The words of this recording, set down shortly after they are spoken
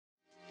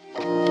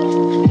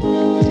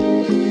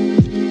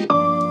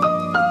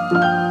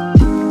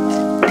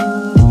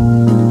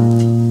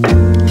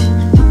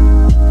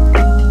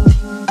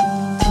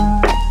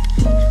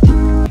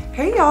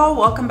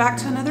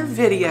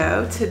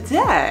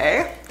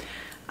today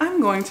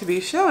I'm going to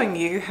be showing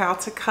you how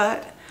to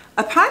cut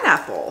a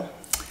pineapple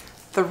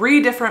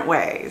 3 different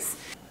ways.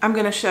 I'm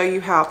going to show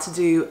you how to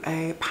do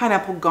a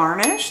pineapple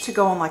garnish to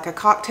go on like a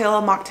cocktail,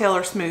 a mocktail,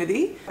 or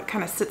smoothie. It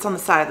kind of sits on the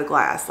side of the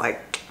glass.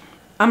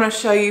 I'm going to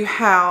show you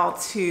how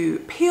to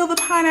peel the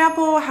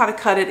pineapple, how to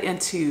cut it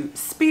into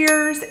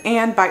spears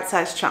and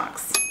bite-sized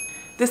chunks.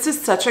 This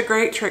is such a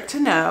great trick to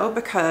know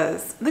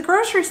because the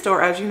grocery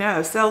store, as you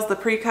know, sells the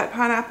pre-cut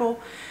pineapple,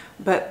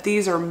 but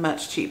these are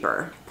much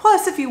cheaper.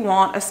 Plus, if you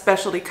want a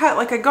specialty cut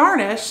like a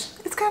garnish,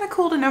 it's kind of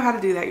cool to know how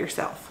to do that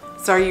yourself.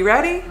 So are you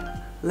ready?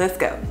 Let's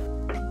go.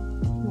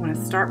 You want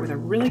to start with a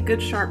really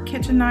good sharp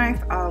kitchen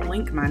knife. I'll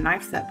link my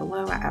knife set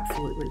below. I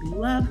absolutely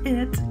love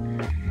it.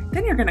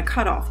 Then you're going to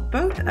cut off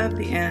both of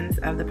the ends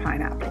of the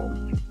pineapple.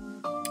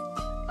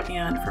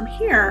 And from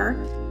here,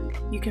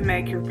 you can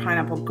make your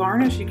pineapple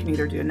garnish. You can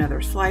either do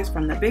another slice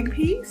from the big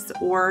piece,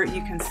 or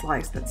you can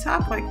slice the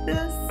top like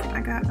this.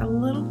 I got a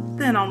little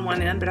thin on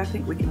one end, but I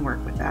think we can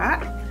work with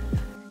that.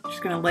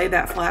 Just going to lay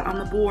that flat on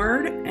the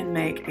board and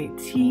make a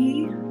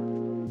T.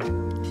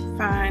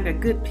 Find a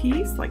good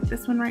piece like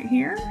this one right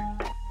here.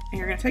 And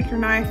you're going to take your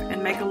knife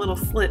and make a little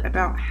slit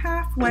about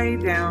halfway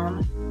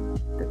down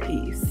the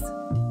piece.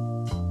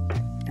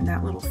 And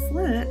that little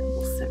slit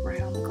will sit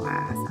right on the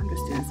glass. I'm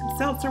just doing some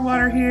seltzer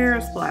water here,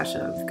 a splash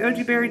of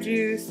goji berry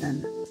juice,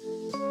 and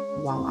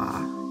voila.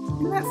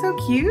 Isn't that so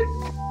cute?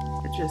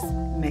 It just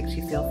makes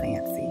you feel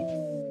fancy.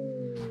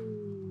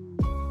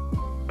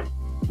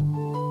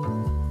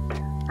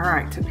 All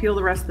right, to peel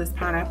the rest of this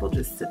pineapple,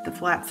 just sit the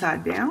flat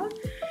side down.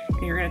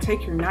 And you're going to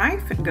take your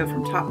knife and go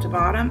from top to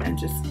bottom and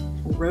just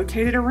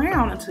rotate it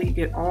around until you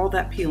get all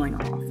that peeling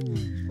off.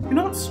 And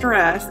don't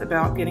stress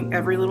about getting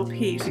every little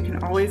piece. You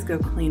can always go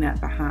clean up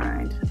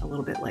behind a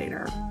little bit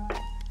later.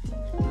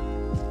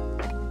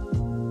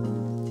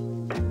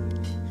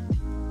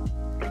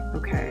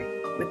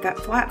 Okay, with that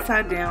flat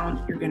side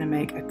down, you're going to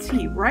make a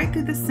T right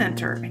through the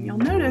center. And you'll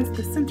notice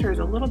the center is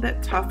a little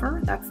bit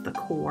tougher. That's the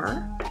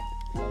core.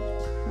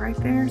 Right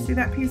there, see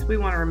that piece? We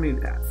want to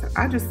remove that. So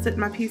I just sit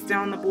my piece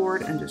down on the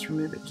board and just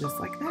remove it just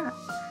like that.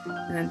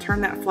 And then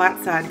turn that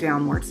flat side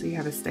downward so you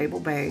have a stable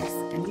base.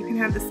 And you can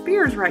have the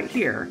spears right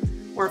here.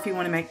 Or if you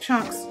want to make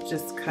chunks,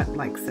 just cut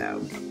like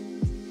so.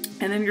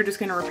 And then you're just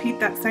going to repeat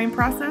that same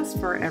process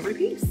for every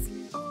piece.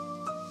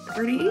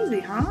 Pretty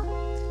easy, huh?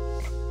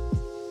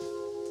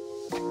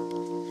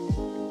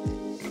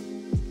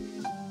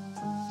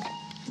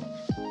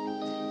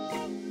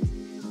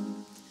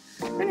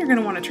 Then you're going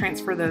to want to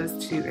transfer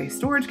those to a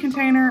storage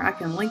container. I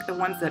can link the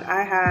ones that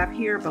I have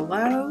here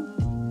below.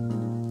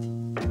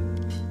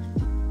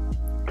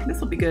 This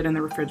will be good in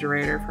the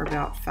refrigerator for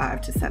about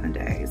 5 to 7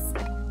 days.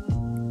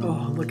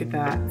 Oh, look at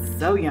that.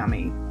 So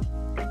yummy.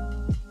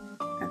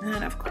 And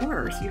then, of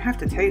course, you have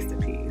to taste a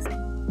piece.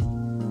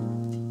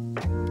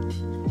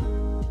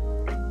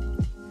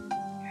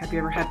 Have you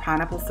ever had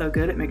pineapple so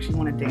good it makes you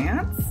want to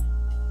dance?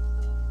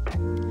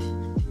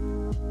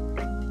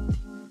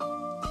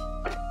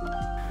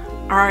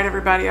 All right,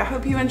 everybody, I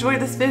hope you enjoyed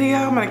this video.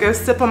 I'm gonna go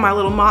sip on my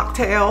little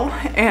mocktail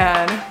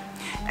and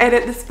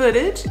edit this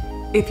footage.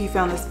 If you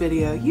found this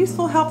video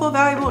useful, helpful,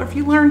 valuable, or if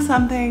you learned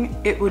something,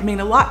 it would mean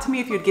a lot to me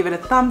if you'd give it a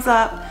thumbs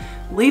up,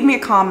 leave me a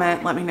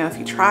comment, let me know if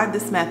you tried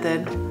this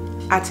method.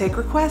 I take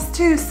requests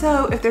too,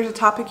 so if there's a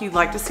topic you'd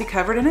like to see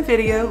covered in a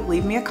video,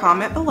 leave me a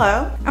comment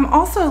below. I'm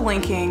also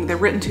linking the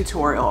written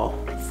tutorial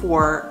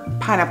for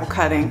pineapple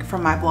cutting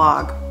from my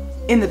blog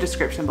in the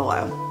description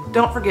below.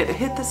 Don't forget to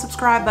hit the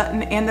subscribe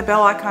button and the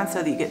bell icon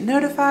so that you get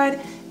notified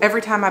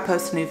every time I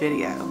post a new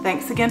video.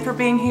 Thanks again for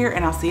being here,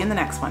 and I'll see you in the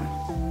next one.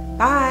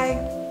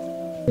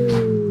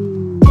 Bye.